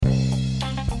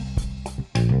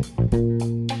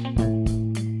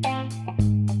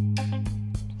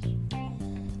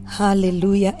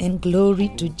Hallelujah and glory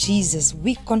to Jesus.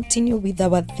 We continue with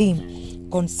our theme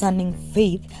concerning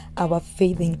faith, our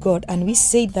faith in God. And we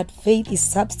say that faith is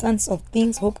substance of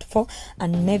things hoped for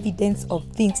and evidence of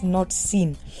things not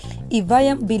seen. If I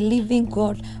am believing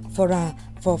God for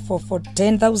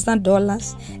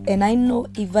 $10,000, and I know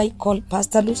if I call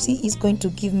Pastor Lucy is going to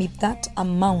give me that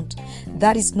amount,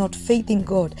 that is not faith in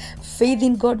God. Faith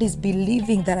in God is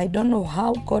believing that I don't know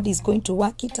how God is going to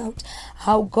work it out,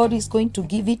 how God is going to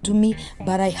give it to me,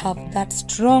 but I have that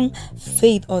strong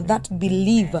faith or that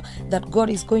belief that God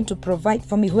is going to provide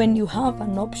for me. When you have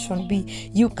an option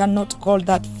B, you cannot call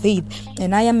that faith.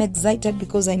 And I am excited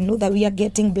because I know that we are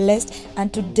getting blessed,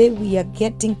 and today we are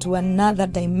getting to another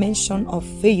dimension of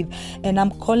faith, and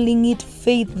I'm calling it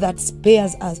faith that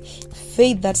spares us.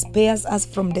 Faith that spares us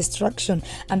from destruction.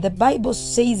 And the Bible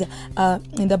says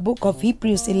in the book of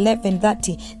Hebrews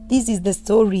 11:30, this is the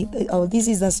story, or this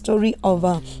is the story of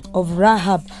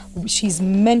Rahab. She's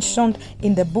mentioned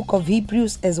in the book of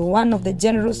Hebrews as one of the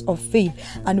generals of faith,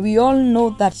 and we all know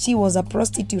that she was a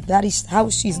prostitute. That is how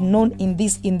she's known in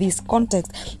this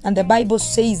context. And the Bible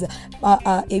says,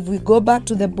 if we go back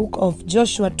to the book of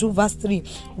Joshua 2:3,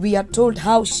 we are told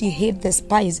how she hid the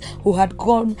spies who had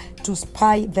gone to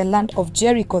spy the land of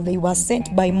Jericho. They were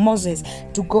sent by Moses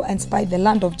to go and spy the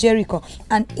land of Jericho.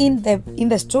 And in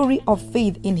the story of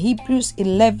faith in Hebrews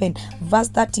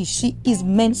 11:30, she is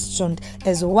mentioned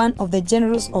as one of the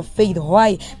generals of faith.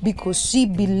 Why? Because she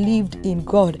believed in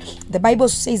God. The Bible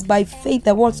says, by faith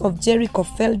the walls of Jericho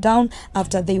fell down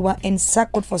after they were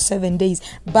encircled for 7 days.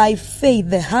 By faith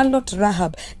the harlot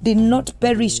Rahab did not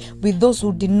perish with those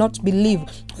who did not believe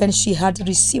when she had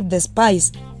received the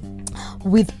spies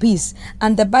with peace.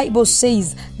 And the Bible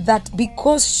says that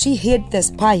because she hid the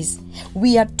spies,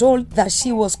 we are told that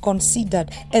she was considered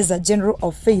as a general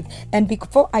of faith. And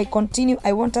before I continue,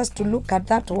 I want us to look at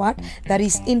that word that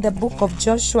is in the book of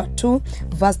Joshua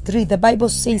 2:3. The Bible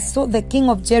says, so the king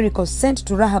of Jericho sent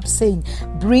to Rahab, saying,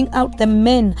 bring out the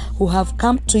men who have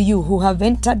come to you, who have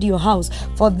entered your house,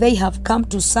 for they have come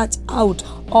to search out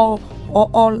all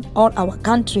our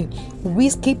country. We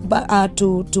skip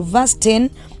to verse 10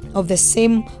 of the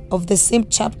same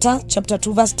chapter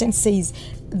 2 verse 10 says,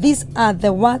 these are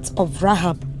the words of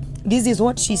Rahab. This is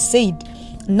what she said.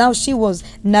 Now she was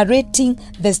narrating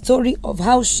the story of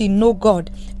how she knew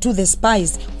God to the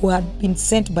spies who had been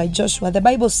sent by Joshua. The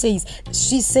Bible says,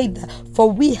 she said,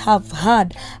 for we have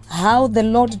heard how the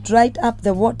Lord dried up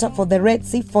the water for the Red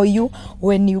Sea for you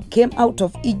when you came out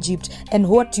of Egypt, and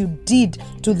what you did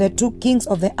to the two kings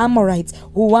of the Amorites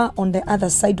who were on the other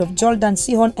side of Jordan,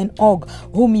 Sihon and Og,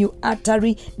 whom you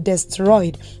utterly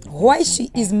destroyed. Why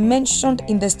she is mentioned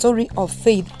in the story of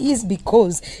faith is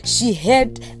because she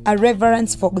had a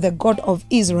reverence for the God of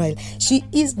Israel. She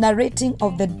is narrating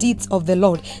of the deeds of the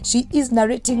Lord. She is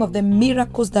narrating of the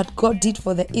miracles that God did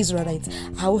for the Israelites,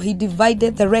 how he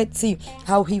divided the Red Sea,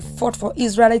 how he fought for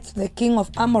Israelites, the king of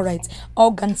Amorites,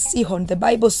 Og and Sihon. The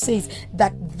Bible says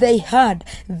that they had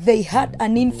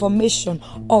an information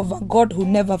of a God who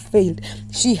never failed.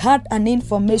 She had an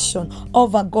information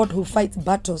of a God who fights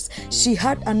battles. She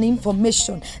had an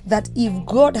information that if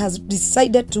God has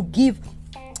decided to give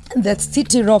the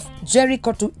city of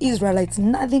Jericho to Israelites,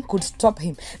 nothing could stop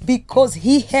him, because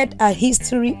he had a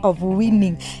history of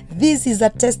winning. This is a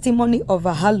testimony of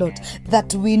a harlot,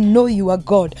 that we know you are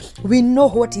God. We know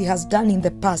what he has done in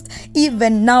the past.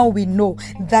 Even now we know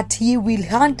that he will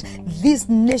hand this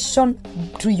nation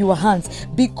to your hands,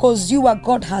 because you are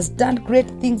God has done great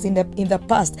things in the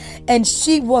past. And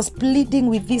she was pleading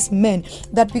with this man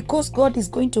that because God is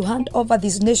going to hand over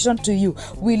this nation to you,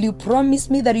 will you promise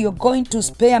me that you're going to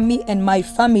spare me and my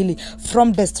family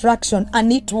from destruction?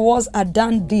 And it was a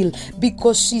done deal,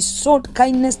 because she showed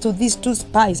kindness to these two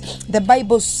spies. The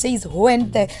Bible says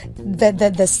when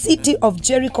the city of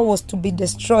Jericho was to be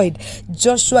destroyed,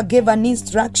 Joshua gave an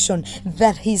instruction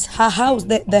that her house,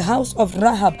 the house of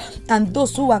Rahab, and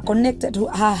those who were connected to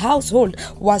her household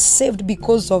was saved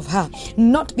because of her,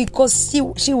 not because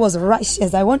she was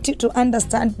righteous. I want you to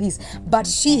understand this. But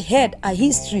she had a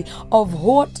history of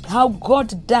how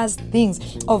God does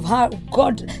things, of how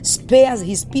God spares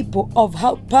his people, of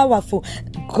how powerful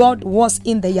God was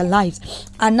in their lives.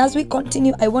 And as we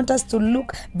continue, I want us to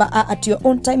look, but at your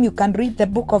own time you can read the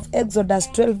book of Exodus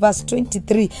 12 verse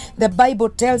 23. The Bible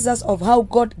tells us of how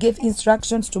God gave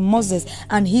instructions to Moses,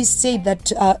 and he said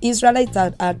that Israelites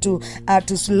are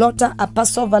to slaughter a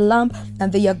Passover lamb,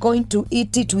 and they are going to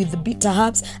eat it with bitter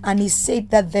herbs. And he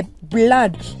said that the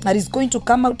blood that is going to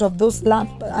come out of those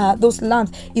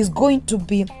lambs is going to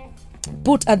be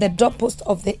put at the doorpost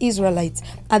of the Israelites,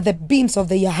 at the beams of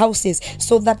their houses,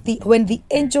 so that when the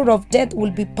angel of death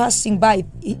will be passing by,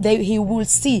 he will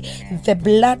see the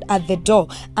blood at the door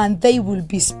and they will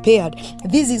be spared.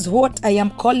 This is what I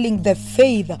am calling the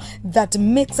faith that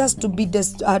makes us to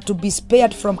be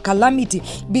spared from calamity.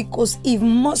 Because if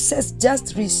Moses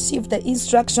just received the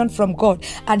instruction from God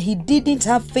and he didn't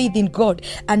have faith in God,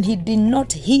 and he did not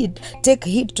take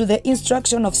heed to the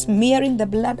instruction of smearing the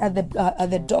blood at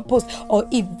the doorpost, or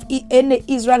if any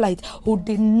Israelite who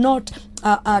did not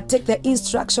take the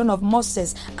instruction of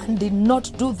Moses and did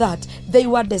not do that, they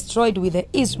were destroyed with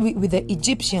the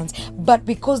Egyptians. But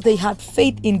because they had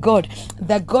faith in God,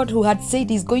 the God who had said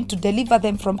is going to deliver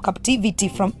them from captivity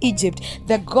from Egypt,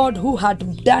 the God who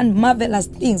had done marvelous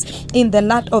things in the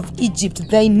land of Egypt,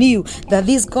 they knew that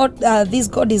this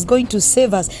God is going to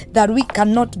save us, that we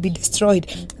cannot be destroyed.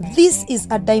 This is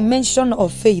a dimension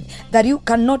of faith, that you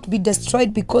cannot be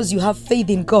destroyed because you have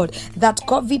faith in God, that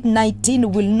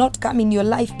COVID-19 will not come in your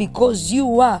life because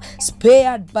you are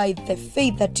spared by the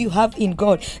faith that you have in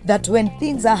God, that when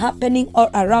things are happening all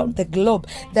around the globe,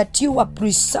 that you are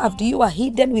preserved, you are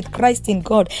hidden with Christ in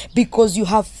God, because you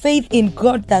have faith in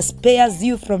God that spares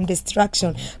you from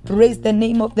destruction. Praise the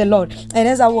name of the Lord. And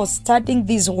as I was studying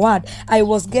this word, I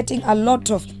was getting a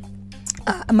lot of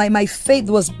my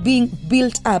faith was being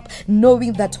built up,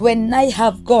 knowing that when I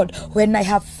have God, when I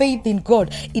have faith in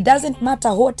God, it doesn't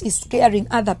matter what is scaring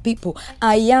other people.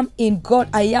 I am in God.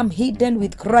 I am hidden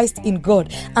with Christ in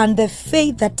God, and the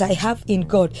faith that I have in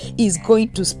God is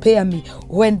going to spare me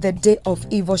when the day of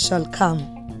evil shall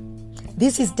come.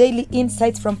 This is Daily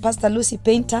Insights from Pastor Lucy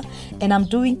Painter, and I'm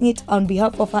doing it on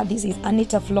behalf of her. This is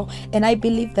Anita Flo, and I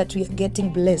believe that we are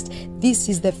getting blessed. This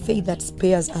is the faith that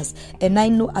spares us, and I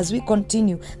know as we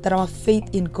continue that our faith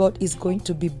in God is going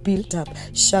to be built up.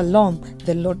 Shalom.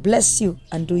 The Lord bless you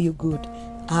and do you good.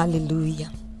 Hallelujah.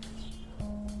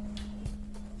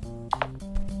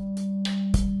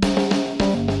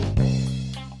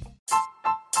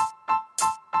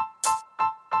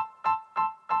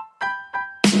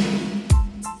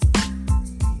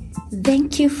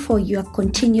 Thank you for your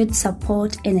continued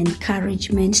support and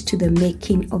encouragement to the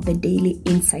making of the Daily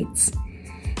Insights,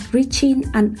 reaching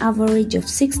an average of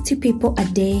 60 people a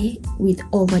day with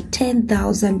over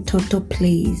 10,000 total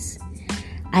plays.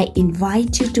 I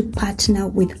invite you to partner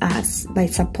with us by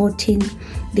supporting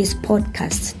this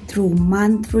podcast through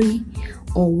monthly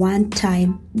or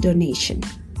one-time donation.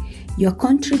 Your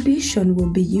contribution will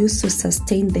be used to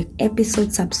sustain the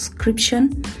episode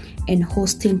subscription and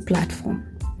hosting platform.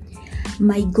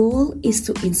 My goal is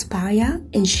to inspire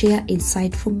and share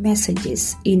insightful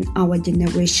messages in our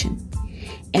generation,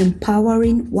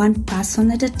 empowering one person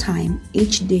at a time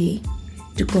each day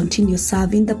to continue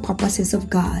serving the purposes of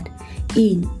God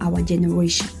in our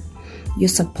generation. Your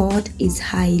support is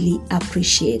highly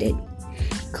appreciated.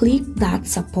 Click that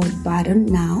support button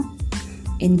now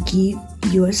and give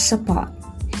your support.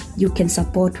 You can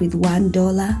support with $1,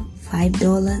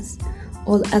 $5,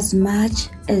 or as much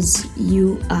as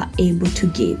you are able to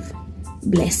give.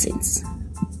 Blessings.